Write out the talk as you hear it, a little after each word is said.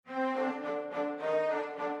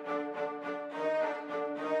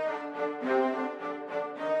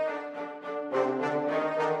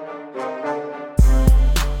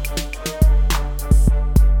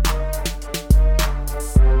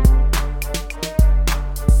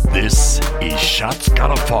This is Shots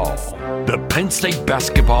Gotta Fall, the Penn State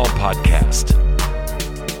basketball podcast.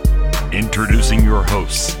 Introducing your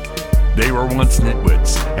hosts. They were once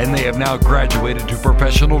nitwits, and they have now graduated to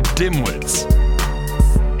professional dimwits.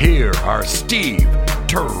 Here are Steve,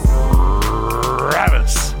 Travis,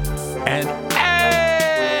 and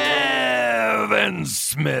Evan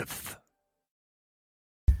Smith.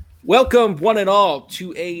 Welcome, one and all,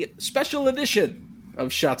 to a special edition of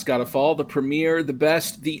Shots Gotta Fall, the premier, the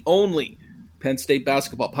best, the only Penn State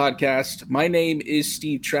basketball podcast. My name is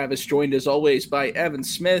Steve Travis, joined as always by Evan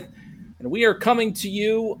Smith, and we are coming to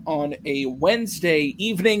you on a Wednesday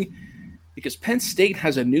evening because Penn State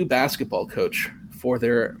has a new basketball coach for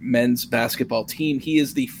their men's basketball team. He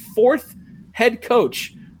is the fourth head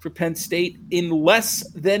coach for Penn State in less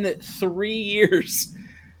than 3 years.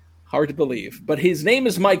 Hard to believe, but his name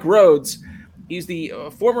is Mike Rhoades. He's the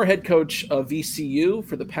former head coach of VCU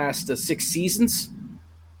for the past 6 seasons.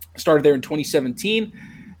 Started there in 2017,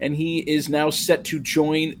 and he is now set to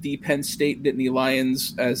join the Penn State Nittany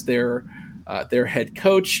Lions as their head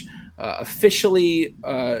coach. Officially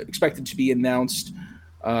expected to be announced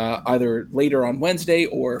either later on Wednesday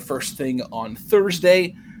or first thing on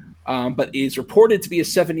Thursday, but is reported to be a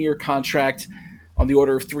 7-year contract on the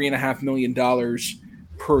order of $3.5 million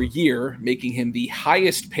per year, making him the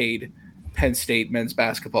highest paid Penn State men's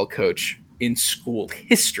basketball coach in school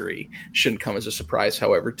history. Shouldn't come as a surprise,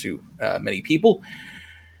 however, to many people.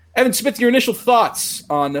 Evan Smith, your initial thoughts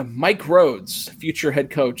on Mike Rhoades, future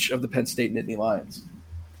head coach of the Penn State Nittany Lions?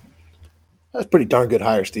 That's a pretty darn good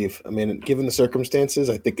hire, Steve. I mean, given the circumstances,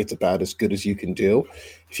 I think it's about as good as you can do.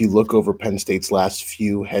 If you look over Penn State's last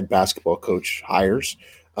few head basketball coach hires,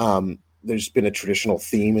 there's been a traditional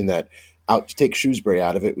theme in that out to take Shrewsbury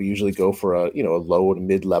out of it, we usually go for a low to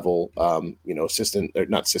mid-level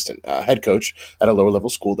head coach at a lower level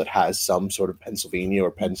school that has some sort of Pennsylvania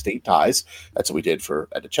or Penn State ties. That's what we did for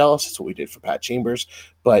Ed DeChellis. That's what we did for Pat Chambers.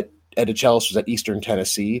 But Ed DeChellis was at Eastern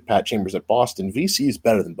Tennessee, Pat Chambers at Boston. VCU is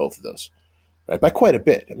better than both of those, right? By quite a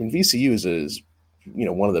bit. I mean, VCU is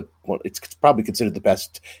it's probably considered the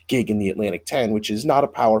best gig in the Atlantic 10, which is not a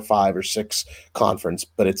Power 5 or 6 conference,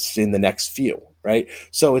 but it's in the next few. Right.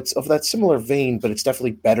 So it's of that similar vein, but it's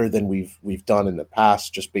definitely better than we've done in the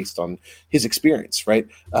past, just based on his experience. Right.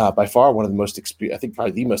 By far, one of the most I think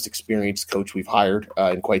probably the most experienced coach we've hired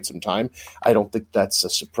in quite some time. I don't think that's a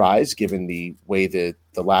surprise given the way that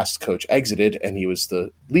the last coach exited, and he was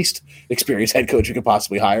the least experienced head coach you could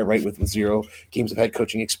possibly hire, right, with 0 games of head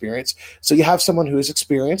coaching experience. So you have someone who is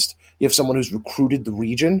experienced. You have someone who's recruited the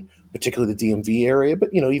region, particularly the DMV area,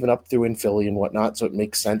 but, even up through in Philly and whatnot. So it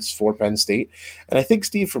makes sense for Penn State. And I think,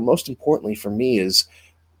 Steve, most importantly for me is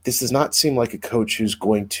this does not seem like a coach who's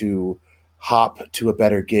going to hop to a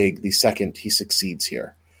better gig the second he succeeds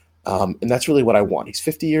here. And that's really what I want. He's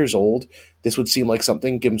 50 years old. This would seem like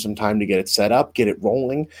something, give him some time to get it set up, get it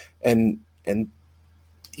rolling. And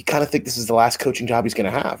you kind of think this is the last coaching job he's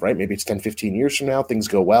going to have, right? Maybe it's 10, 15 years from now, things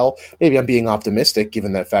go well. Maybe I'm being optimistic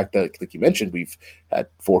given that fact that, like you mentioned, we've had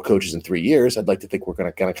 4 coaches in 3 years. I'd like to think we're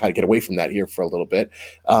going to kind of get away from that here for a little bit.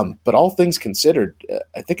 But all things considered,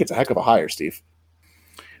 I think it's a heck of a hire, Steve.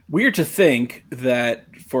 Weird to think that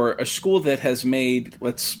for a school that has made,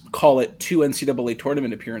 let's call it 2 NCAA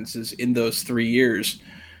tournament appearances in those 3 years,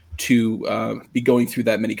 to be going through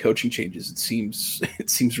that many coaching changes. It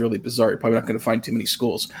seems really bizarre. You're probably not going to find too many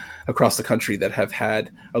schools across the country that have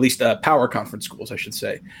had, at least power conference schools, I should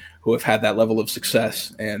say, who have had that level of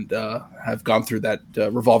success and have gone through that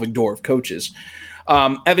revolving door of coaches.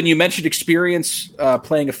 Evan, you mentioned experience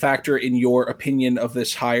playing a factor in your opinion of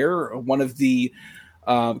this hire. One of the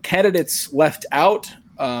candidates left out,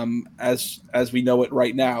 as we know it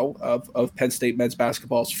right now, of Penn State men's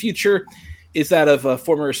basketball's future is that of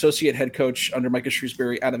former associate head coach under Micah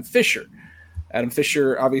Shrewsbury, Adam Fisher. Adam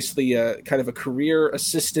Fisher, obviously kind of a career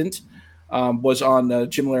assistant, was on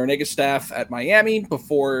Jim Larrañaga's staff at Miami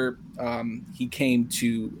before he came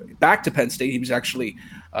back to Penn State. He was actually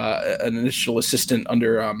an initial assistant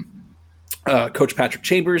under Coach Patrick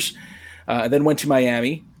Chambers, then went to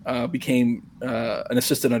Miami, became an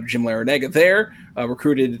assistant under Jim Larrañaga there,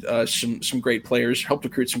 recruited some great players, helped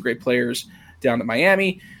recruit some great players down at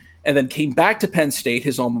Miami, and then came back to Penn State,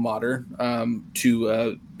 his alma mater,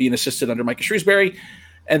 to be an assistant under Micah Shrewsbury.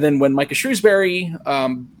 And then when Micah Shrewsbury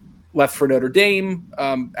left for Notre Dame,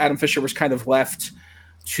 Adam Fisher was kind of left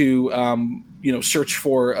to search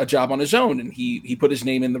for a job on his own, and he put his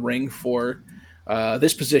name in the ring for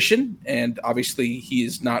this position, and obviously he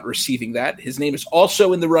is not receiving that. His name is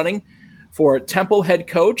also in the running for Temple head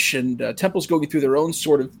coach, and Temple's going through their own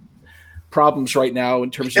sort of problems right now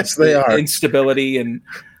in terms of instability and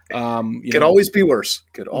Could always be worse.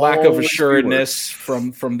 Lack of assuredness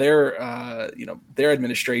from their their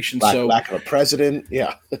administration. Lack of a president.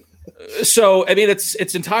 Yeah. So I mean,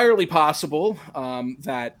 it's entirely possible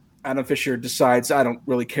that Adam Fisher decides, I don't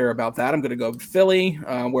really care about that. I'm going to go to Philly,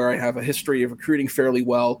 where I have a history of recruiting fairly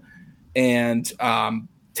well, and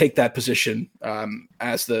take that position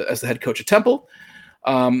as the head coach at Temple.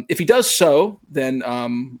 If he does so, then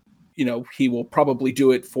he will probably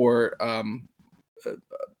do it for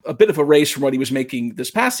a bit of a raise from what he was making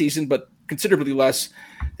this past season, but considerably less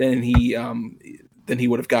than he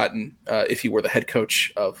would have gotten if he were the head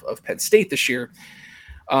coach of Penn State this year.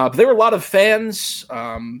 But there were a lot of fans,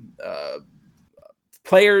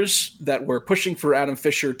 players that were pushing for Adam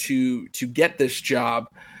Fisher to get this job.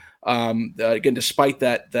 Again, despite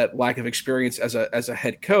that lack of experience as a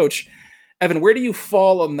head coach. Evan, where do you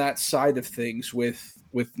fall on that side of things with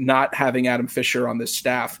not having Adam Fisher on this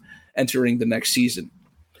staff entering the next season?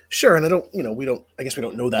 Sure. And I guess we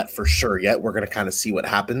don't know that for sure yet. We're going to kind of see what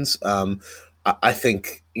happens. I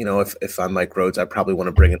think, if I'm Mike Rhodes, I probably want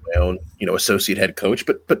to bring in my own, associate head coach,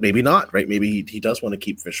 but maybe not, right? Maybe he does want to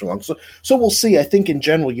keep Fisher along. So we'll see. I think in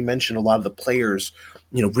general, you mentioned a lot of the players,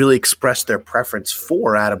 really expressed their preference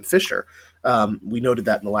for Adam Fisher. We noted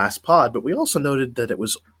that in the last pod, but we also noted that it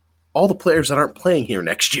was all the players that aren't playing here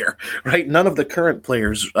next year, right? None of the current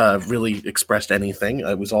players really expressed anything.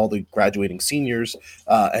 It was all the graduating seniors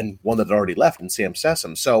and one that had already left in Sam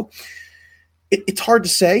Sessom. So it's hard to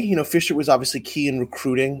say. Fisher was obviously key in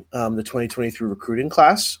recruiting the 2023 recruiting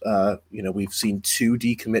class. We've seen 2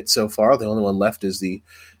 decommits so far. The only one left is the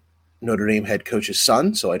Notre Dame head coach's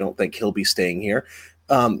son, so I don't think he'll be staying here.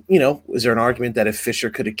 Is there an argument that if Fisher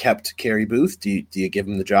could have kept Kerry Booth, do you give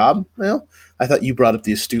him the job? Well, I thought you brought up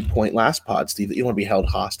the astute point last pod, Steve, that you don't want to be held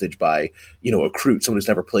hostage by, a recruit, someone who's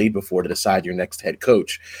never played before, to decide your next head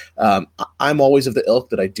coach. I'm always of the ilk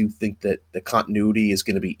that I do think that the continuity is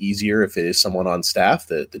going to be easier if it is someone on staff,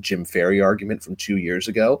 the Jim Ferry argument from 2 years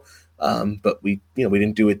ago. But we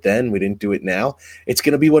didn't do it then. We didn't do it now. It's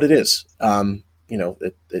going to be what it is.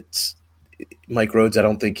 It's Mike Rhodes. I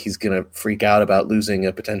don't think he's going to freak out about losing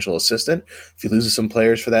a potential assistant. If he loses some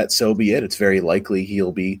players for that, so be it. It's very likely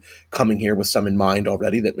he'll be coming here with some in mind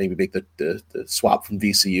already that maybe make the swap from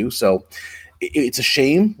VCU. So it's a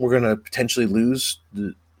shame. We're going to potentially lose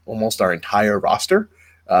almost our entire roster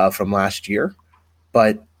from last year,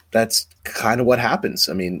 but that's kind of what happens.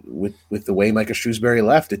 I mean, with the way Micah Shrewsbury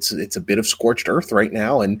left, it's a bit of scorched earth right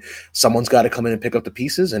now, and someone's got to come in and pick up the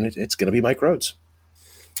pieces, and it's going to be Mike Rhodes.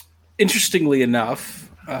 Interestingly enough,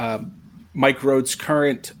 Mike Rhodes'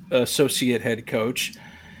 current associate head coach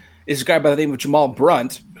is a guy by the name of Jamal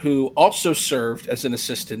Brunt, who also served as an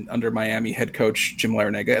assistant under Miami head coach Jim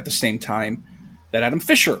Larrañaga at the same time that Adam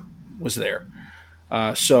Fisher was there.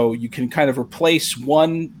 So you can kind of replace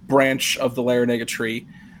one branch of the Larrañaga tree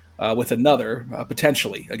with another,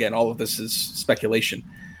 potentially. Again, all of this is speculation.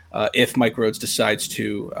 If Mike Rhodes decides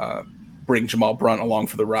to bring Jamal Brunt along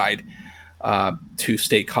for the ride to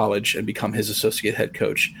State College and become his associate head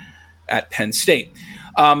coach at Penn State.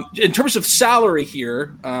 In terms of salary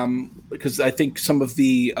here, because I think some of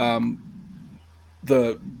the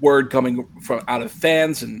word coming from out of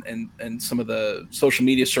fans and some of the social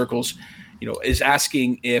media circles, is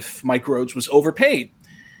asking if Mike Rhodes was overpaid.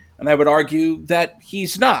 And I would argue that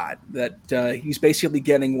he's not, that he's basically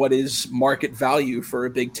getting what is market value for a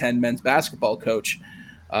Big Ten men's basketball coach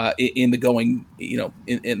in the going,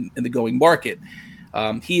 in the going market.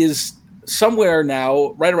 He is somewhere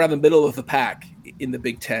now right around the middle of the pack in the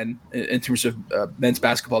Big Ten in terms of men's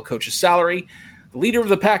basketball coach's salary. The leader of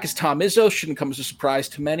the pack is Tom Izzo. Shouldn't come as a surprise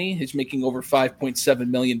to many. He's making over $5.7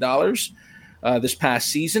 million this past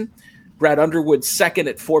season. Brad Underwood second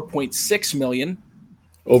at $4.6 million.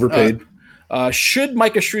 Overpaid. Should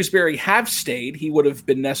Micah Shrewsbury have stayed, he would have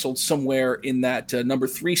been nestled somewhere in that number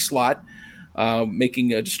 3 slot, making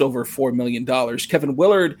just over $4 million. Kevin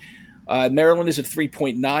Willard, Maryland, is at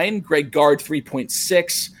 3.9. Greg Gard,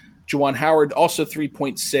 3.6. Juwan Howard, also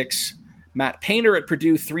 3.6. Matt Painter at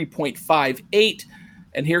Purdue, 3.58.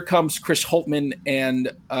 And here comes Chris Holtmann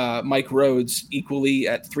and Mike Rhodes, equally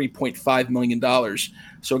at $3.5 million.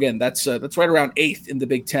 So again, that's right around 8th in the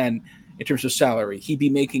Big Ten in terms of salary. He'd be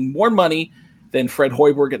making more money than Fred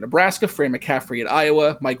Hoiberg at Nebraska, Fran McCaffrey at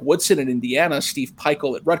Iowa, Mike Woodson at Indiana, Steve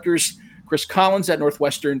Peichel at Rutgers, Chris Collins at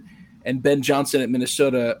Northwestern, and Ben Johnson at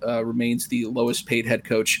Minnesota remains the lowest paid head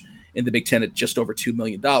coach in the Big Ten at just over $2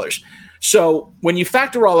 million. So when you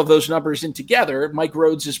factor all of those numbers in together, Mike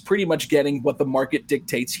Rhodes is pretty much getting what the market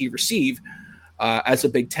dictates he receive as a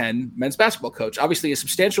Big Ten men's basketball coach. Obviously, a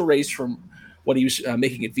substantial raise from what he was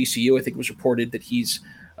making at VCU. I think it was reported that he's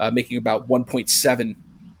making about $1.7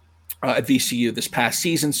 at VCU this past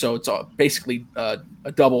season. So it's basically a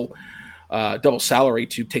double salary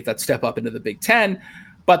to take that step up into the Big Ten.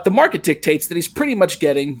 But the market dictates that he's pretty much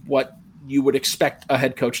getting what you would expect a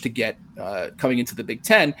head coach to get coming into the Big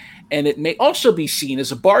Ten. And it may also be seen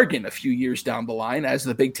as a bargain a few years down the line, as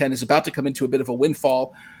the Big Ten is about to come into a bit of a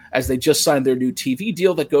windfall, as they just signed their new TV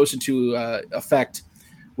deal that goes into effect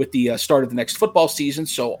with the start of the next football season.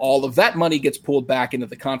 So all of that money gets pulled back into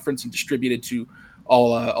the conference and distributed to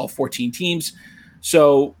all 14 teams.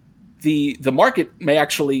 So the market may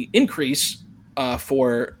actually increase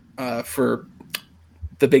for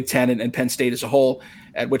the Big Ten and Penn State as a whole,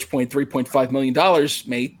 at which point $3.5 million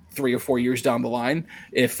may 3 or 4 years down the line,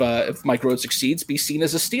 if Mike Rhoades succeeds, be seen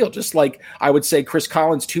as a steal. Just like I would say Chris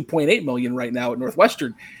Collins' $2.8 million right now at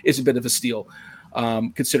Northwestern is a bit of a steal,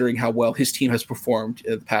 considering how well his team has performed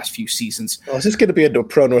in the past few seasons. Well, is this going to be a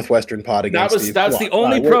pro Northwestern pod again? That's the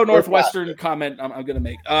only pro Northwestern comment I'm going to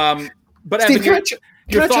make. But Steve, Evan,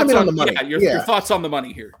 your thoughts on the money? Your thoughts on the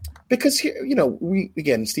money here. Because here,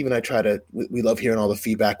 Steve and I we love hearing all the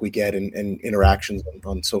feedback we get and interactions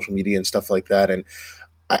on social media and stuff like that. And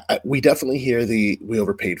we definitely hear we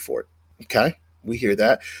overpaid for it. Okay. We hear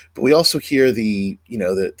that, but we also hear we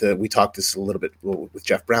talked this a little bit with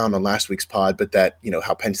Jeff Brown on last week's pod, but that,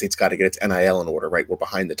 how Penn State's got to get its NIL in order, right? We're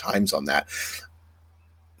behind the times on that.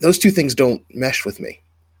 Those two things don't mesh with me.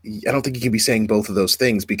 I don't think you can be saying both of those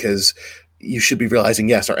things, because you should be realizing,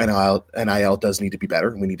 yes, our NIL does need to be better,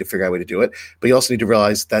 and we need to figure out a way to do it. But you also need to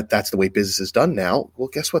realize that that's the way business is done now. Well,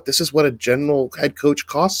 guess what? This is what a general head coach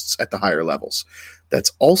costs at the higher levels.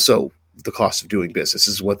 That's also the cost of doing business.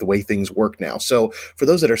 This is what the way things work now. So for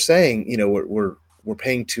those that are saying, we're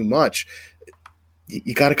paying too much,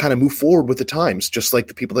 you got to kind of move forward with the times, just like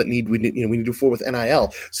the people that we need to move forward with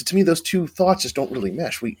NIL. So to me, those two thoughts just don't really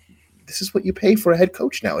mesh. This is what you pay for a head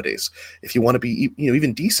coach nowadays. If you want to be,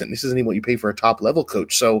 even decent, this isn't even what you pay for a top level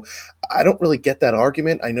coach. So I don't really get that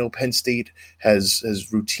argument. I know Penn State has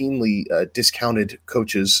routinely discounted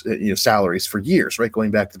coaches, salaries for years, right?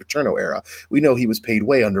 Going back to the Paterno era. We know he was paid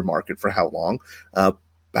way under market for how long.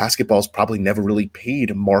 Basketball's probably never really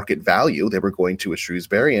paid market value. They were going to a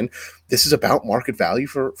Shrewsbury, and this is about market value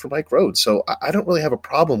for Mike Rhoades. So I don't really have a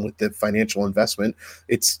problem with the financial investment.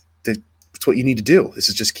 It's what you need to do. This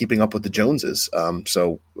is just keeping up with the Joneses.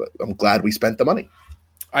 So I'm glad we spent the money.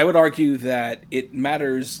 I would argue that it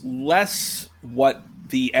matters less what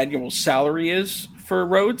the annual salary is for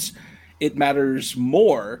Rhoades. It matters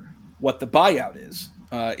more what the buyout is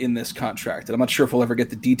in this contract. And I'm not sure if we'll ever get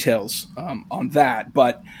the details on that.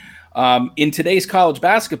 But in today's college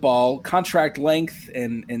basketball, contract length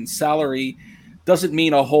and salary doesn't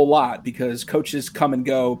mean a whole lot, because coaches come and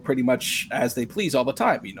go pretty much as they please all the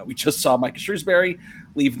time. We just saw Mike Shrewsbury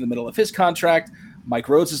leave in the middle of his contract. Mike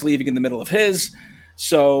Rhoades is leaving in the middle of his.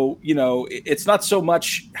 So, it's not so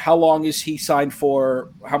much how long is he signed for,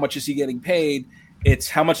 how much is he getting paid. It's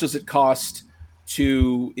how much does it cost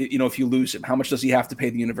to, if you lose him, how much does he have to pay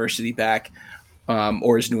the university back,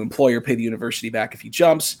 or his new employer pay the university back if he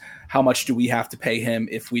jumps? How much do we have to pay him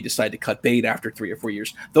if we decide to cut bait after 3 or 4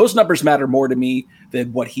 years? Those numbers matter more to me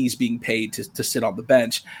than what he's being paid to sit on the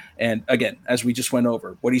bench. And again, as we just went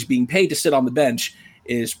over, what he's being paid to sit on the bench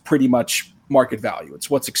is pretty much market value. It's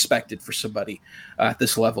what's expected for somebody at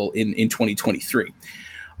this level in 2023.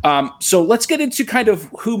 So let's get into kind of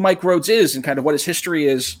who Mike Rhoades is and kind of what his history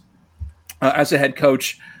is as a head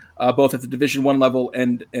coach, both at the Division I level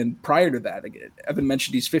and prior to that. Again, Evan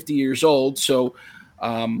mentioned he's 50 years old, so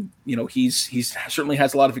he's certainly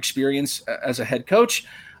has a lot of experience as a head coach.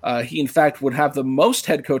 He, in fact, would have the most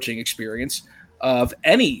head coaching experience of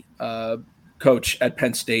any coach at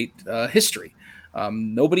Penn State history.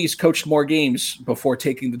 Nobody's coached more games before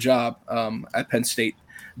taking the job at Penn State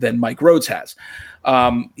than Mike Rhoades has.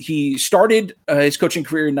 He started his coaching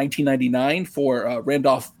career in 1999 for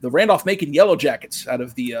the Randolph-Macon Yellow Jackets out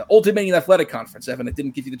of the Old Dominion Athletic Conference. Evan, I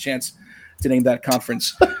didn't give you the chance to name that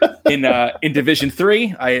conference in Division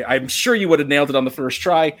III. I'm sure you would have nailed it on the first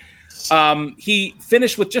try. He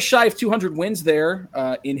finished with just shy of 200 wins there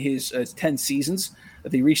in his 10 seasons.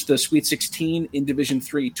 They reached the Sweet 16 in Division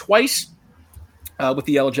III twice with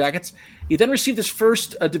the Yellow Jackets. He then received his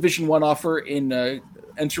first Division I offer in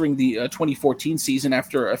entering the 2014 season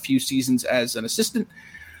after a few seasons as an assistant.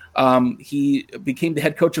 He became the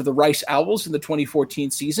head coach of the Rice Owls in the 2014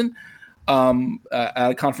 season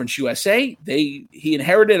at Conference USA. He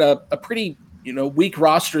inherited a pretty weak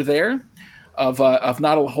roster there of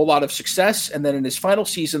not a whole lot of success. And then in his final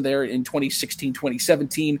season there in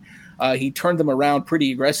 2016-2017, he turned them around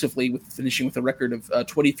pretty aggressively, with finishing with a record of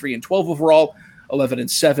 23-12 overall,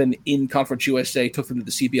 11-7 in Conference USA, took them to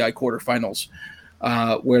the CBI quarterfinals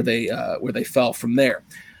where they fell from there.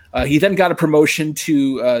 He then got a promotion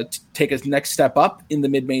to take his next step up in the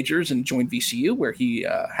mid-majors and joined VCU, where he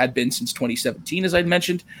had been since 2017, as I'd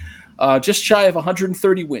mentioned. Just shy of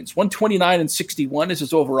 130 wins. 129-61 is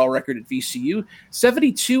his overall record at VCU.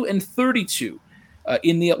 72-32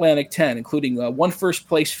 in the Atlantic 10, including one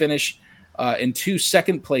first-place finish and two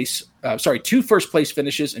first-place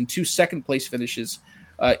finishes and two second-place finishes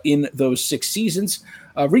in those 6 seasons.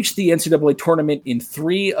 Reached the NCAA tournament in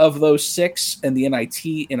 3 of those 6 and the NIT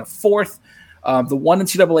in a 4th. The one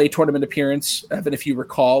NCAA tournament appearance, Evan, if you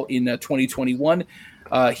recall, in 2021,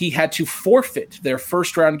 he had to forfeit their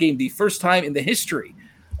first-round game, the first time in the history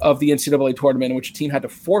of the NCAA tournament in which a team had to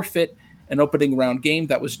forfeit an opening round game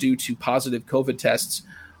that was due to positive COVID tests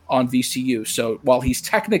on VCU. So while he's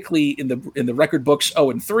technically in the record books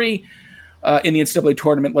 0-3 in the NCAA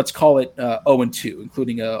tournament, let's call it 0-2,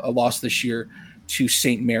 including a loss this year to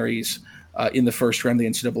St. Mary's in the first round of the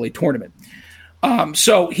NCAA tournament.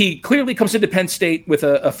 So he clearly comes into Penn State with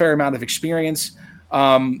a fair amount of experience.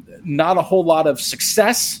 Not a whole lot of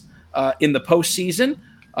success in the postseason.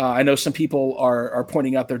 I know some people are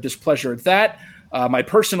pointing out their displeasure at that. My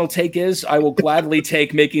personal take is I will gladly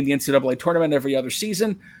take making the NCAA tournament every other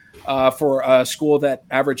season for a school that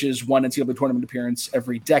averages one NCAA tournament appearance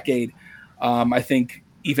every decade. I think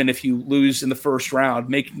even if you lose in the first round,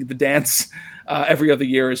 making the dance every other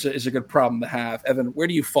year is a good problem to have. Evan, where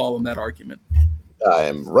do you fall in that argument? I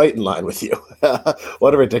am right in line with you.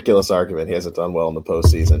 What a ridiculous argument. He hasn't done well in the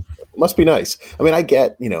postseason. It must be nice. I mean, I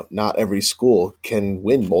get, not every school can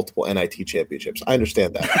win multiple NIT championships. I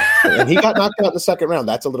understand that. And he got knocked out in the second round.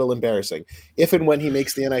 That's a little embarrassing. If and when he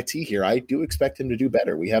makes the NIT here, I do expect him to do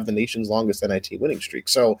better. We have the nation's longest NIT winning streak.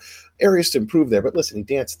 So areas to improve there. But listen, he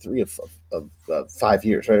danced 3 of 5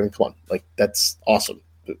 years, right? I mean, come on. Like, that's awesome.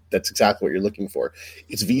 That's exactly what you're looking for.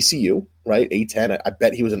 It's VCU, right? A10. I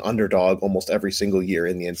bet he was an underdog almost every single year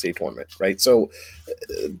in the NCAA tournament, right? So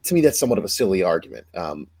to me, that's somewhat of a silly argument.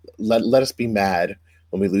 Let us be mad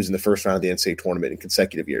when we lose in the first round of the NCAA tournament in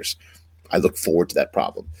consecutive years. I look forward to that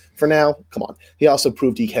problem. For now, come on. He also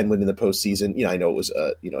proved he can win in the postseason. I know it was,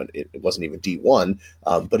 it wasn't even D1,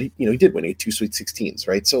 but he did win. He had 2 Sweet 16s,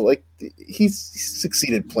 right? So he's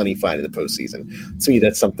succeeded plenty fine in the postseason. To me,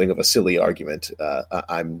 that's something of a silly argument.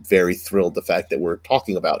 I'm very thrilled the fact that we're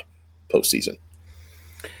talking about postseason.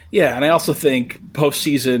 Yeah, and I also think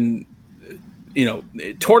postseason,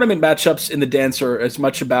 tournament matchups in the dance are as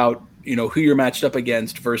much about who you're matched up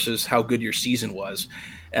against versus how good your season was.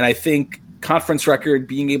 And I think conference record,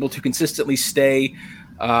 being able to consistently stay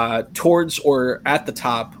towards or at the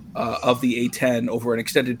top of the A10 over an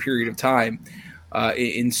extended period of time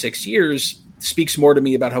in 6 years speaks more to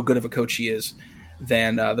me about how good of a coach he is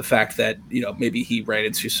than the fact that, maybe he ran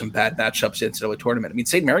into some bad matchups in the NCAA tournament. I mean,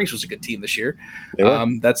 St. Mary's was a good team this year.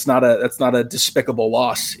 That's not a despicable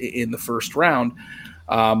loss in the first round.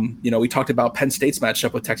 We talked about Penn State's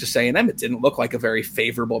matchup with Texas A&M. It didn't look like a very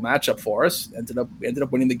favorable matchup for us. Ended up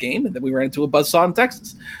winning the game, and then we ran into a buzzsaw in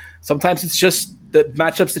Texas. Sometimes it's just the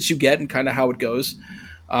matchups that you get and kind of how it goes.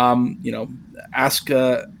 Ask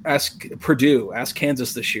Purdue, ask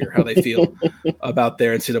Kansas this year how they feel about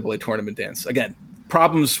their NCAA tournament dance. Again,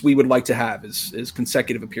 problems we would like to have is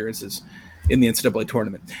consecutive appearances in the NCAA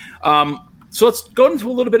tournament. So let's go into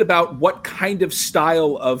a little bit about what kind of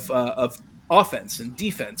style of offense and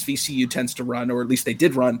defense VCU tends to run, or at least they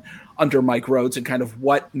did run under Mike Rhoades, and kind of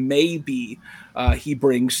what maybe he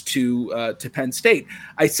brings to Penn State.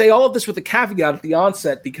 I say all of this with a caveat at the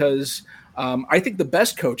onset because I think the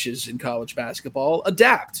best coaches in college basketball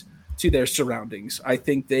adapt to their surroundings. I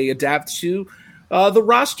think they adapt to the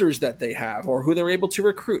rosters that they have, or who they're able to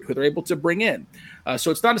recruit, who they're able to bring in.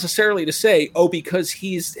 So it's not necessarily to say, because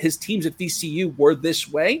his teams at VCU were this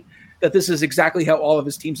way, that this is exactly how all of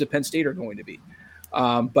his teams at Penn State are going to be.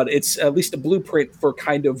 But it's at least a blueprint for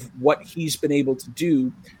kind of what he's been able to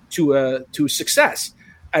do to success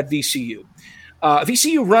at VCU.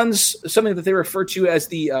 VCU runs something that they refer to as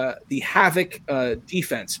the Havoc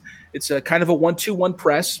defense. It's a kind of a 1-2-1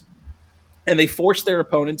 press, and they force their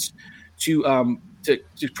opponents to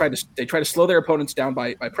try to slow their opponents down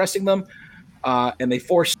by pressing them, and they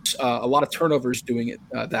force a lot of turnovers doing it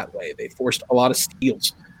that way. They forced a lot of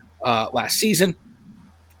steals last season.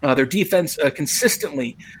 Their defense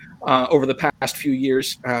consistently over the past few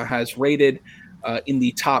years has rated in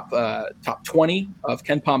the top 20 of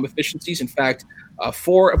KenPom efficiencies. In fact,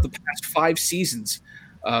 4 of the past 5 seasons,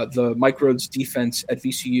 the Mike Rhoades defense at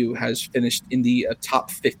VCU has finished in the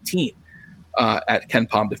top 15 at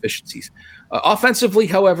KenPom deficiencies. Offensively,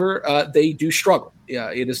 however, they do struggle.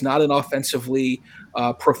 It is not an offensively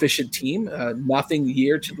proficient team. Nothing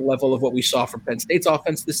near to the level of what we saw from Penn State's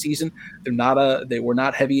offense this season. They were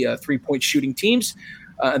not heavy 3-point shooting teams.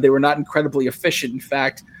 They were not incredibly efficient. In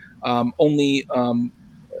fact, only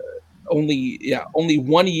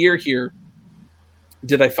 1 year here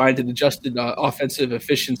did I find an adjusted offensive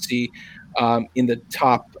efficiency in the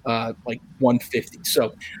top 150.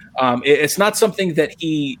 So it's not something that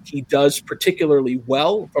he does particularly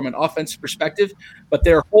well from an offensive perspective, but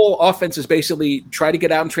their whole offense is basically try to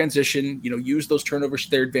get out in transition, use those turnovers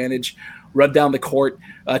to their advantage, run down the court,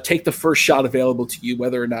 take the first shot available to you,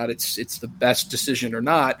 whether or not it's the best decision or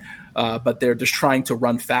not, but they're just trying to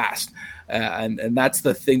run fast. And that's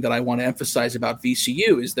the thing that I want to emphasize about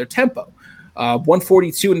VCU is their tempo.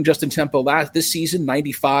 142 in adjusted tempo this season,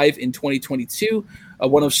 95 in 2022,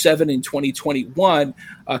 107 in 2021.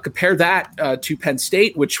 Compare that to Penn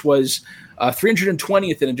State, which was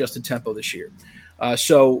 320th in adjusted tempo this year.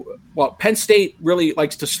 So while Penn State really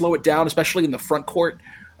likes to slow it down, especially in the front court,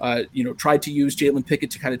 tried to use Jalen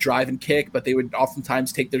Pickett to kind of drive and kick, but they would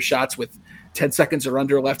oftentimes take their shots with 10 seconds or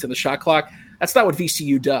under left in the shot clock. That's not what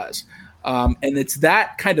VCU does. And it's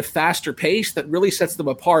that kind of faster pace that really sets them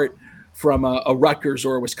apart from a Rutgers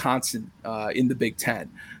or a Wisconsin in the Big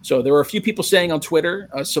Ten. So there were a few people saying on Twitter,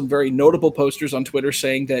 some very notable posters on Twitter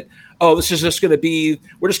saying that, we're just going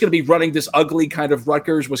to be running this ugly kind of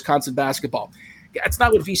Rutgers Wisconsin basketball. Yeah, it's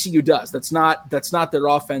not what VCU does. That's not their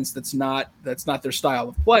offense. That's not their style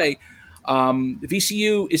of play.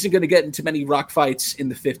 VCU isn't going to get into many rock fights in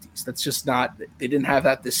the 50s. That's just not. They didn't have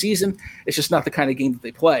that this season. It's just not the kind of game that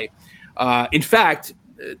they play. In fact,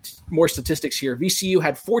 more statistics here. VCU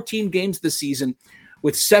had 14 games this season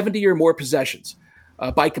with 70 or more possessions.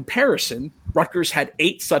 By comparison, Rutgers had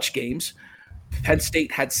 8 such games. Penn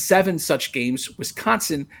State had 7 such games.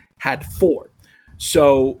 Wisconsin had 4.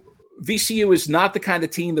 So VCU is not the kind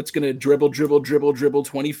of team that's going to dribble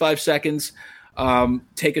 25 seconds,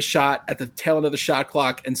 take a shot at the tail end of the shot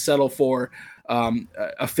clock and settle for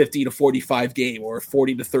a 50 to 45 game or a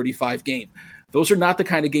 40 to 35 game. Those are not the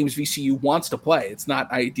kind of games VCU wants to play. It's not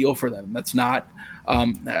ideal for them. That's not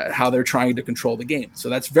how they're trying to control the game. So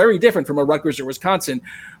that's very different from a Rutgers or Wisconsin,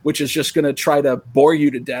 which is just going to try to bore you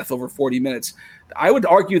to death over 40 minutes. I would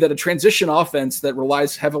argue that a transition offense that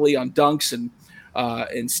relies heavily on dunks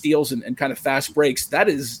and steals and kind of fast breaks, that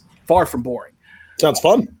is far from boring. Sounds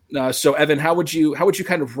fun. So Evan, how would you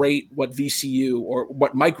kind of rate what VCU or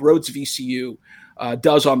what Mike Rhodes VCU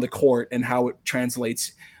does on the court and how it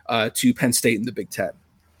translates to Penn State in the Big Ten?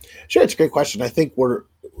 Sure, it's a great question. I think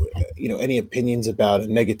any opinions about a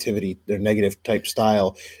negative type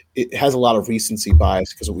style, it has a lot of recency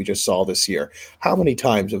bias because of what we just saw this year. How many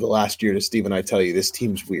times over the last year does Steve and I tell you this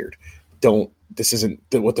team's weird? This isn't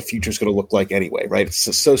what the future is going to look like anyway, right?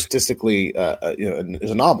 It's so statistically, an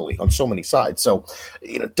anomaly on so many sides. So,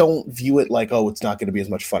 don't view it like, it's not going to be as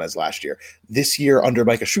much fun as last year. This year under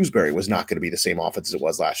Micah Shrewsbury was not going to be the same offense as it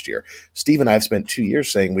was last year. Steve and I have spent 2 years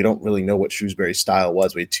saying we don't really know what Shrewsbury's style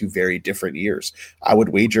was. We had 2 very different years. I would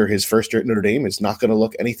wager his first year at Notre Dame is not going to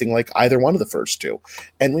look anything like either one of the first 2.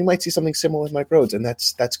 And we might see something similar with Mike Rhodes, and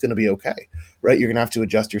that's going to be okay, right? You're going to have to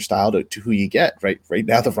adjust your style to who you get, right? Right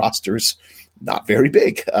now the roster's not very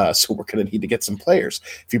big, so we're going to need to get some players.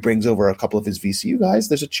 If he brings over a couple of his VCU guys,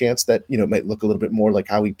 there's a chance that it might look a little bit more like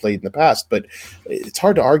how he played in the past. But it's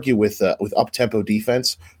hard to argue with up-tempo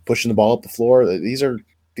defense, pushing the ball up the floor. These are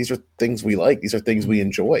things we like. These are things we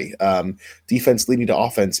enjoy. Defense leading to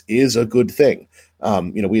offense is a good thing.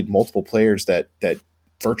 We had multiple players that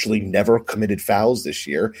virtually never committed fouls this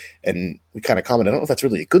year. And we kind of commented, I don't know if that's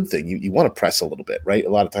really a good thing. You want to press a little bit, right?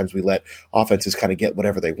 A lot of times we let offenses kind of get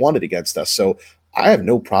whatever they wanted against us. So I have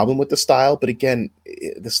no problem with the style, but again,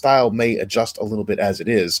 the style may adjust a little bit as it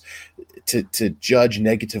is. To judge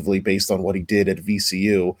negatively based on what he did at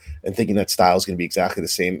VCU and thinking that style is going to be exactly the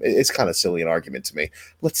same, it's kind of silly an argument to me.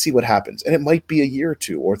 Let's see what happens. And it might be a year or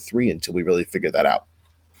 2 or 3 until we really figure that out.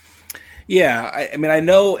 Yeah, I mean, I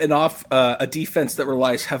know a defense that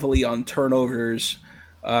relies heavily on turnovers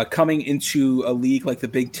coming into a league like the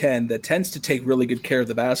Big Ten that tends to take really good care of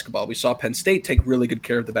the basketball. We saw Penn State take really good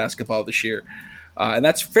care of the basketball this year, and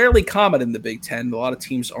that's fairly common in the Big Ten. A lot of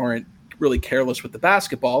teams aren't really careless with the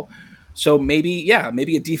basketball. So maybe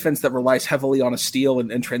a defense that relies heavily on a steal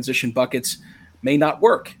and transition buckets may not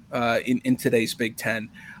work in today's Big Ten.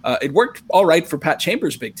 It worked all right for Pat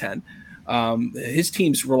Chambers' Big Ten. His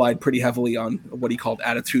teams relied pretty heavily on what he called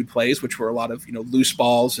attitude plays, which were a lot of loose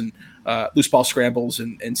balls and loose ball scrambles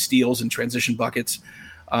and steals and transition buckets.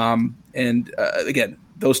 Again,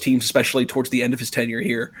 those teams, especially towards the end of his tenure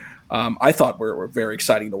here, I thought were very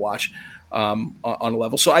exciting to watch on a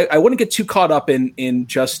level. So I wouldn't get too caught up in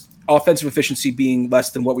just offensive efficiency being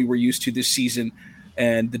less than what we were used to this season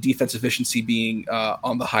and the defense efficiency being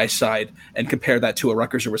on the high side, and compare that to a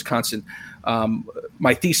Rutgers or Wisconsin.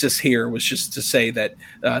 My thesis here was just to say that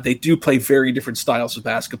they do play very different styles of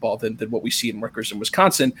basketball than what we see in Rutgers and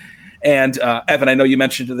Wisconsin. And Evan, I know you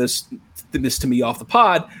mentioned this to me off the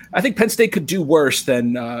pod. I think Penn State could do worse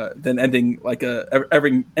than ending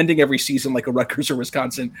every season like a Rutgers or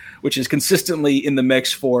Wisconsin, which is consistently in the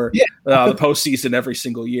mix for the postseason every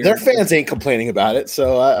single year. Their fans ain't complaining about it,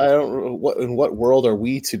 so I don't. In what world are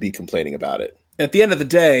we to be complaining about it? At the end of the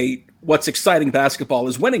day, what's exciting basketball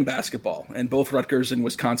is winning basketball, and both Rutgers and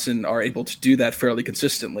Wisconsin are able to do that fairly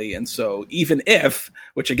consistently. And so, even if,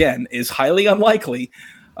 which again is highly unlikely,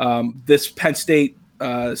 this Penn State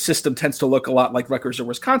system tends to look a lot like Rutgers or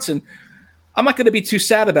Wisconsin, I'm not going to be too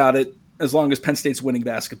sad about it as long as Penn State's winning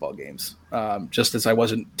basketball games, just as I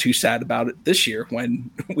wasn't too sad about it this year when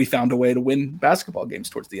we found a way to win basketball games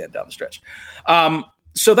towards the end down the stretch.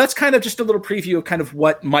 So that's kind of just a little preview of kind of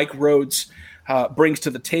what Mike Rhoades brings to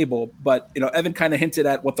the table. But, Evan kind of hinted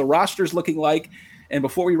at what the roster's looking like. And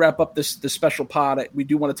before we wrap up this special pod, we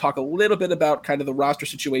do want to talk a little bit about kind of the roster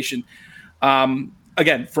situation.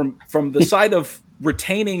 Again, from the side of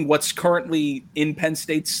retaining what's currently in Penn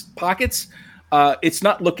State's pockets, it's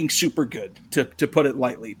not looking super good, to put it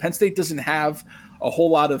lightly. Penn State doesn't have a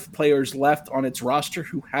whole lot of players left on its roster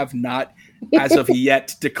who have not, as of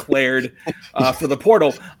yet, declared for the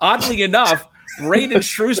portal. Oddly enough, Braden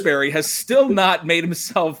Shrewsbury has still not taken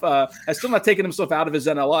himself out of his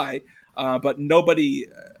NLI. But nobody,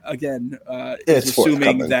 again, is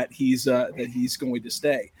assuming that he's going to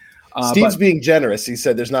stay. Steve's being generous. He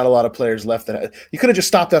said there's not a lot of players left. You could have just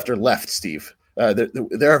stopped after left, Steve.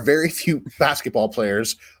 There are very few basketball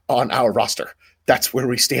players on our roster. That's where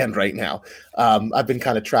we stand right now. I've been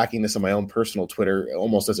kind of tracking this on my own personal Twitter,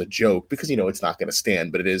 almost as a joke, because, it's not going to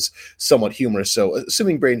stand, but it is somewhat humorous. So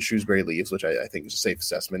assuming Braden Shrewsbury leaves, which I think is a safe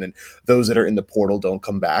assessment, and those that are in the portal don't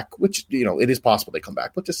come back, which, it is possible they come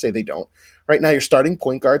back, but just say they don't. Right now, you're starting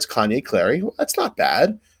point guards, Kanye Clary. Well, that's not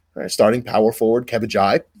bad. Right, starting power forward, Kevin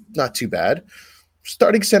Jai, not too bad.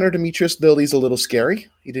 Starting center, Demetrius Lilly's a little scary.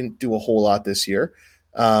 He didn't do a whole lot this year.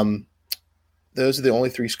 Those are the only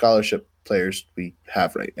three scholarship players we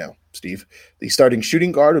have right now, Steve. The starting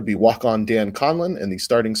shooting guard would be walk-on Dan Conlon, and the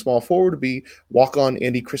starting small forward would be walk-on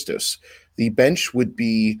Andy Christos. The bench would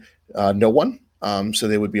be no one, so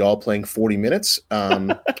they would be all playing 40 minutes.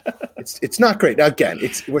 It's not great. Now, again,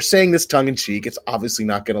 we're saying this tongue-in-cheek. It's obviously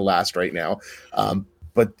not going to last right now,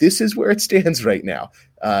 but this is where it stands right now.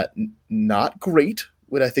 Not great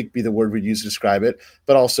would I think be the word we'd use to describe it,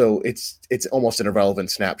 but also it's almost an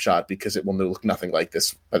irrelevant snapshot because it will look nothing like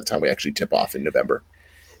this by the time we actually tip off in November.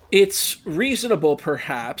 It's reasonable,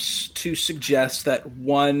 perhaps, to suggest that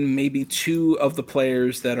one, maybe two of the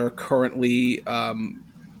players that are currently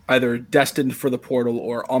either destined for the portal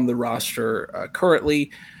or on the roster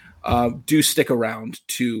currently do stick around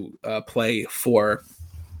to play for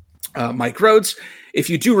Mike Rhoades. If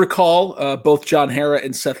you do recall, both John Hara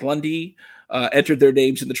and Seth Lundy entered their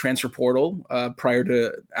names in the transfer portal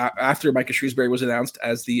after Micah Shrewsbury was announced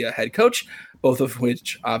as the head coach, both of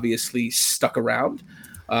which obviously stuck around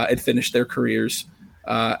and finished their careers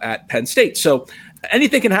at Penn State. So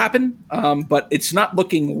anything can happen, but it's not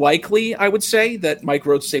looking likely, I would say, that Mike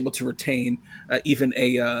Rhoades is able to retain even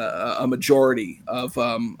a majority of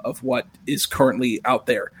what is currently out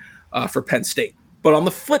there for Penn State. But on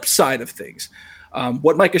the flip side of things,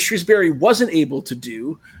 what Micah Shrewsbury wasn't able to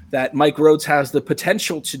do that Mike Rhoades has the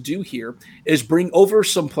potential to do here is bring over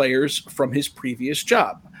some players from his previous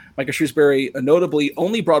job. Micah Shrewsbury notably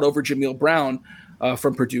only brought over Jameel Brown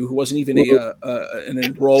from Purdue, who wasn't even an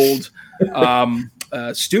enrolled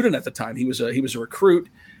student at the time. He was a recruit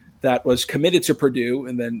that was committed to Purdue,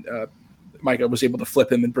 and then Micah was able to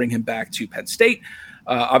flip him and bring him back to Penn State.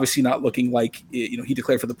 Obviously not looking like he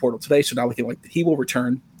declared for the portal today, so not looking like he will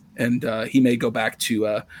return, and he may go back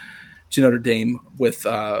to Notre Dame with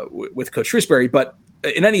Coach Shrewsbury. But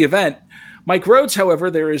in any event, Mike Rhoades,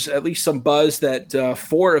 however, there is at least some buzz that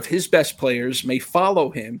four of his best players may follow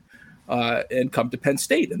him and come to Penn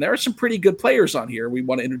State. And there are some pretty good players on here. We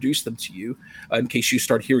want to introduce them to you in case you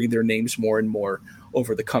start hearing their names more and more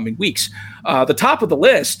over the coming weeks. The top of the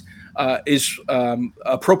list is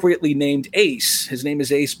appropriately named Ace. His name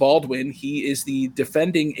is Ace Baldwin. He is the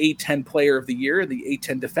defending A-10 player of the year, the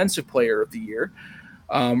A-10 defensive player of the year.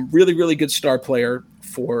 Really, really good star player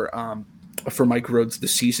for Mike Rhoades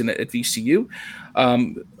this season at VCU.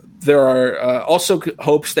 There are also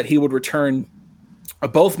hopes that he would return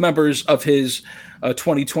both members of his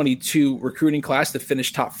 2022 recruiting class that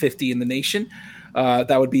finished top 50 in the nation.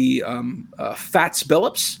 That would be Fats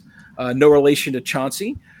Billups, no relation to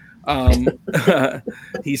Chauncey.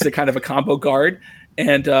 He's a kind of a combo guard.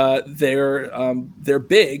 And they're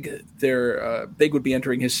big. Their big would be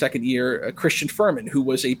entering his second year, Christian Furman, who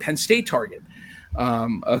was a Penn State target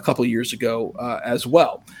a couple of years ago as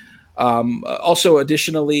well. Also,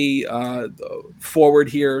 additionally, forward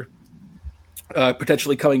here,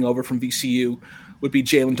 potentially coming over from VCU, would be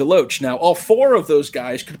Jalen Deloach. Now, all four of those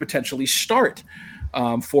guys could potentially start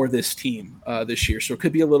for this team this year. So it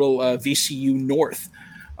could be a little VCU North.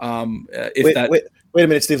 Wait a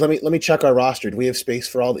minute, Steve. Let me check our roster. Do we have space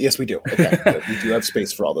for all? Yes, we do. Okay, we do have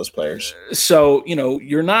space for all those players. So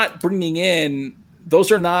you're not bringing in; those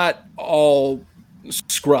are not all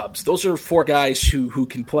scrubs. Those are four guys who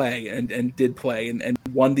can play and did play and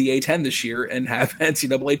won the A10 this year and have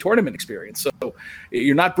NCAA tournament experience. So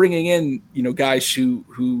you're not bringing in guys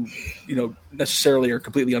who necessarily are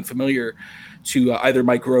completely unfamiliar to either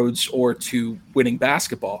Mike Rhoades or to winning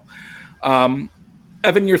basketball.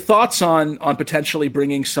 Evan, your thoughts on potentially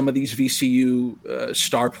bringing some of these VCU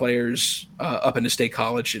star players up into State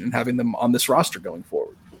College and having them on this roster going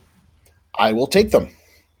forward? I will take them.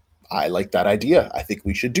 I like that idea. I think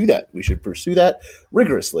we should do that. We should pursue that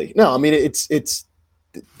rigorously. No, I mean,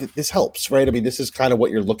 this helps, right? I mean, this is kind of what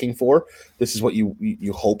you're looking for. This is what you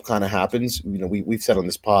hope kind of happens. We've said on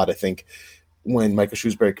this pod, I think, when Michael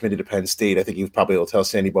Shrewsbury committed to Penn State, I think he was probably able to tell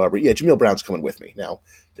Sandy Barber, yeah, Jameel Brown's coming with me. Now,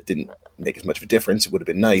 that didn't make as much of a difference. It would have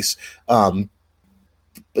been nice.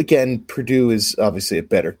 Again, Purdue is obviously a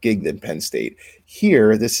better gig than Penn State.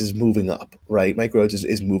 Here, this is moving up, right? Mike Rhoades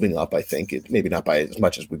is moving up, I think. Maybe not by as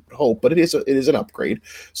much as we would hope, but it is an upgrade.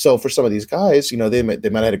 So for some of these guys, they might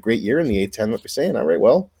have had a great year in the A10, like we're saying, all right,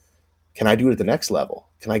 well, can I do it at the next level?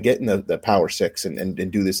 Can I get in the Power Six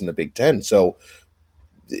and do this in the Big Ten? So,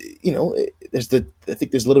 I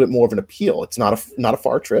think there's a little bit more of an appeal. It's not a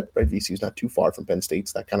far trip, right? VCU is not too far from Penn State,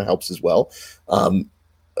 so that kind of helps as well.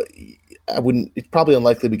 It's probably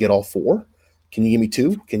unlikely to get all four. Can you give me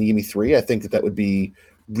two? Can you give me three? I think that would be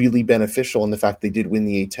really beneficial in the fact they did win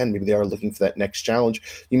the A10. Maybe they are looking for that next challenge.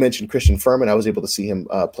 You mentioned Christian Furman. I was able to see him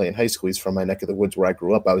play in high school. He's from my neck of the woods where I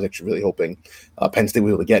grew up. I was actually really hoping Penn State would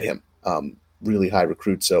be able to get him. Really high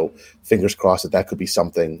recruit, so fingers crossed that could be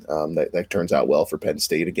something that turns out well for Penn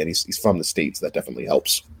State. Again, he's from the state, so that definitely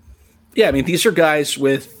helps. Yeah, I mean, these are guys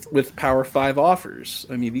with Power 5 offers.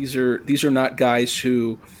 I mean, these are not guys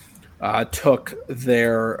who took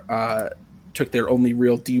their only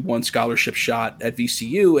real D1 scholarship shot at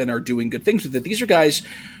VCU and are doing good things with it. These are guys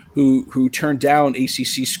who turned down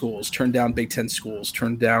ACC schools, turned down Big Ten schools,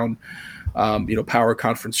 turned down power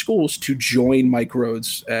conference schools to join Mike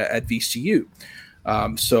Rhoades at VCU.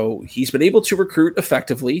 So he's been able to recruit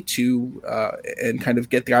effectively and kind of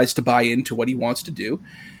get the guys to buy into what he wants to do.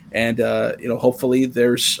 And, hopefully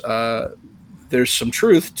there's some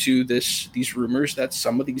truth to these rumors that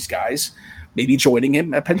some of these guys may be joining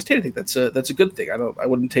him at Penn State. I think that's a good thing. I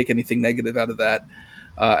wouldn't take anything negative out of that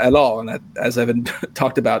at all. And as Evan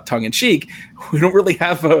talked about tongue in cheek, we don't really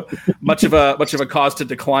have much of a cause to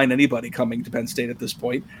decline anybody coming to Penn State at this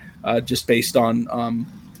point, just based on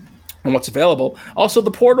what's available. Also,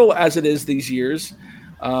 the portal, as it is these years,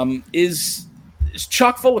 is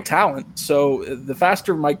chock full of talent. So the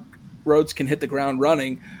faster Mike Rhoades can hit the ground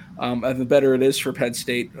running, and the better it is for Penn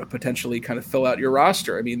State to potentially kind of fill out your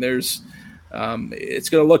roster. I mean, it's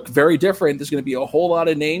going to look very different. There's going to be a whole lot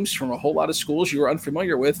of names from a whole lot of schools you were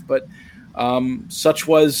unfamiliar with, but such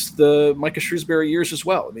was the Micah Shrewsbury years as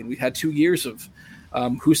well. I mean, we had 2 years of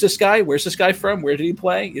who's this guy? Where's this guy from? Where did he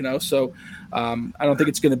play? So I don't think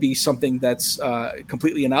it's going to be something that's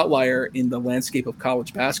completely an outlier in the landscape of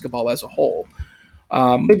college basketball as a whole.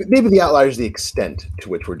 Maybe the outlier is the extent to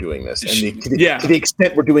which we're doing this, and to the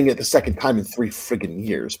extent we're doing it the second time in 3 friggin'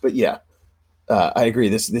 years. But yeah. I agree.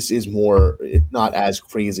 This is more not as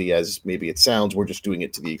crazy as maybe it sounds. We're just doing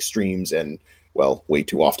it to the extremes and, well, way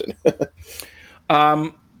too often.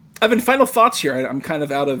 Evan, final thoughts here. I'm kind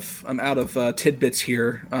of out of tidbits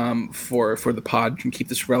here for the pod. Can keep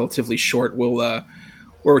this relatively short. We'll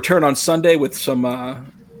return on Sunday with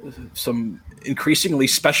some increasingly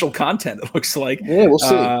special content. It looks like. Yeah, we'll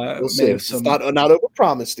see. We'll see. It's not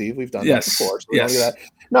overpromised, Steve. We've done that before. So yes. That.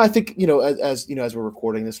 No, I think as we're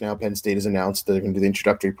recording this now, Penn State has announced that they're going to do the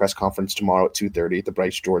introductory press conference tomorrow at 2:30 at the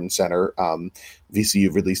Bryce Jordan Center.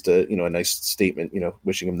 VCU released a nice statement,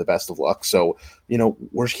 wishing him the best of luck. So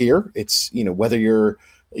we're here. It's whether you're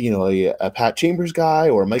a Pat Chambers guy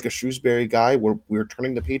or a Micah Shrewsbury guy. We're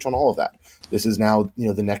turning the page on all of that. This is now,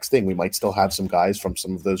 the next thing. We might still have some guys from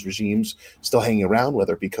some of those regimes still hanging around,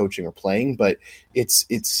 whether it be coaching or playing. But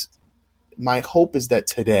it's my hope is that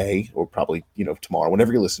today, or probably tomorrow,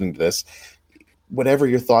 whenever you're listening to this, whatever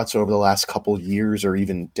your thoughts over the last couple years or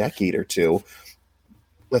even decade or two,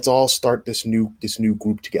 let's all start this new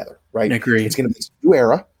group together, right? I agree. It's going to be a new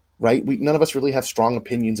era, right? None of us really have strong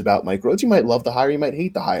opinions about Mike Rhoades. You might love the hire, you might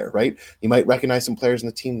hate the hire, right? You might recognize some players in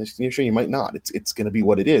the team this year, you might not. It's going to be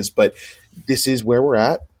what it is. But this is where we're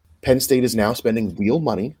at. Penn State is now spending real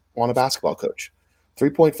money on a basketball coach.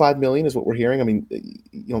 $3.5 million is what we're hearing. I mean,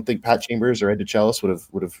 you don't think Pat Chambers or Ed DeChellis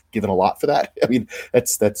would have given a lot for that? I mean,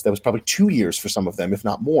 that was probably 2 years for some of them, if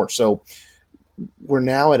not more. So we're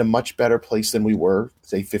now at a much better place than we were,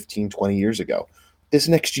 say, 15, 20 years ago. This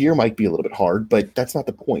next year might be a little bit hard, but that's not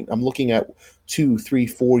the point. I'm looking at 2, 3,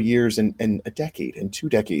 4 years and a decade and 2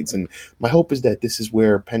 decades. And my hope is that this is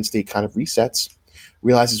where Penn State kind of resets,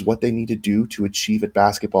 realizes what they need to do to achieve at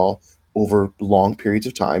basketball over long periods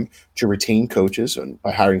of time, to retain coaches and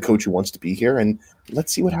by hiring a coach who wants to be here. And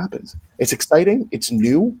let's see what happens. It's exciting. It's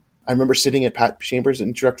new. I remember sitting at Pat Chambers'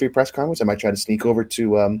 introductory press conference. I might try to sneak over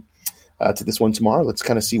to this one tomorrow. Let's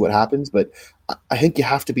kind of see what happens. But I think you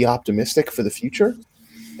have to be optimistic for the future.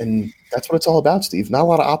 And that's what it's all about, Steve. Not a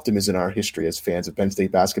lot of optimism in our history as fans of Penn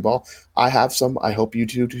State basketball. I have some. I hope you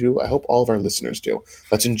do too. I hope all of our listeners do.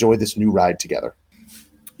 Let's enjoy this new ride together.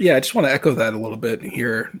 Yeah, I just want to echo that a little bit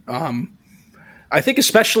here. I think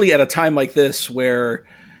especially at a time like this where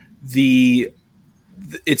I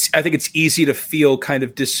think it's easy to feel kind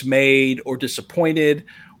of dismayed or disappointed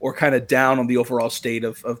or kind of down on the overall state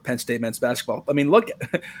of Penn State men's basketball. I mean, look,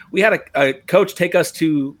 we had a coach take us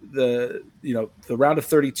to the round of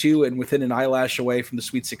 32 and within an eyelash away from the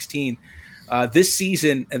Sweet 16 this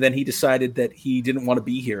season, and then he decided that he didn't want to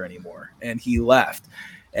be here anymore, and he left.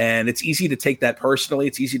 And it's easy to take that personally.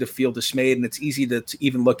 It's easy to feel dismayed, and it's easy to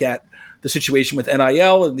even look at the situation with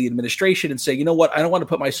NIL and the administration and say, you know what, I don't want to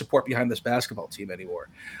put my support behind this basketball team anymore.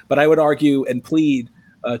 But I would argue and plead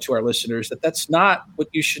to our listeners that that's not what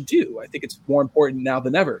you should do. I think it's more important now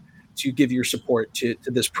than ever to give your support to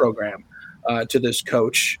this program, to this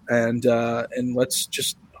coach, and let's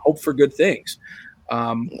just hope for good things.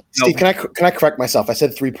 Steve, can I correct myself? I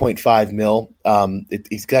said 3.5 mil.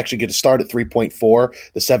 He's actually going to start at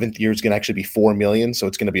 3.4. The 7th year is going to actually be 4 million. So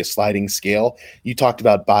it's going to be a sliding scale. You talked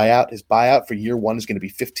about buyout. His buyout for year 1 is going to be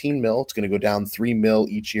 15 mil. It's going to go down 3 mil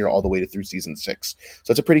each year all the way to through season 6.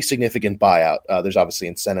 So it's a pretty significant buyout. There's obviously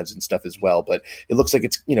incentives and stuff as well, but it looks like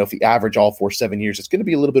it's, if you average all 7 years, it's going to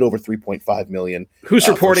be a little bit over 3.5 million. Who's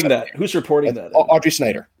reporting that? Who's reporting that? Audrey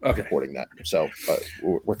Snyder reporting that. So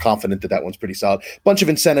we're confident that one's pretty solid. Bunch of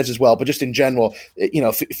incentives as well, but just in general,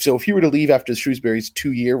 if you were to leave after Shrewsbury's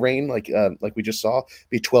 2-year reign, like we just saw,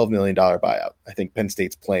 be a $12 million buyout. I think Penn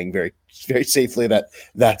State's playing very, very safely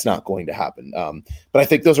that's not going to happen. But I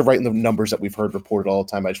think those are right in the numbers that we've heard reported all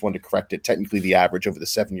the time. I just wanted to correct it. Technically, the average over the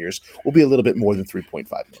 7 years will be a little bit more than 3.5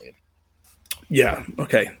 million. Yeah.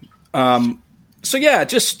 Okay. So yeah,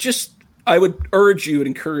 just I would urge you and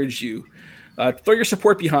encourage you, throw your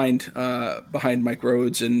support behind Mike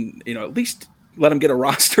Rhoades, and at least let him get a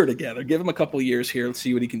roster together. Give him a couple of years here. Let's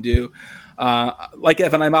see what he can do. Like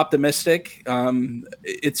Evan, I'm optimistic.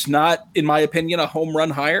 It's not, in my opinion, a home run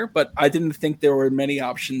hire, but I didn't think there were many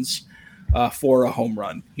options for a home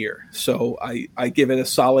run here. So I give it a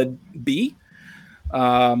solid B,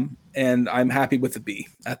 and I'm happy with the B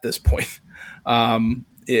at this point.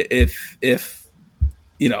 If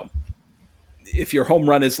your home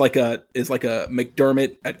run is like a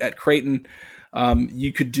McDermott at Creighton,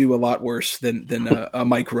 you could do a lot worse than a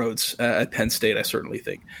Mike Rhoades at Penn State, I certainly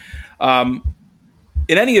think.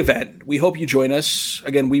 In any event, we hope you join us.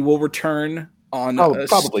 Again, we will return on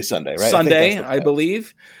probably Sunday, right? Sunday, I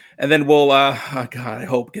believe. And then we'll, I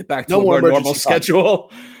hope, get back to a more normal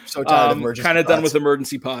schedule. So tired of emergency kind of pods. done with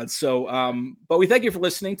emergency pods. So, but we thank you for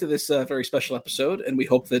listening to this very special episode, and we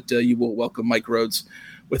hope that you will welcome Mike Rhoades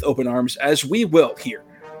with open arms, as we will here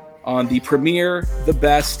on the premier, the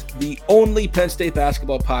best, the only Penn State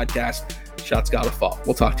basketball podcast, Shots Gotta Fall.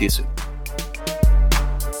 We'll talk to you soon.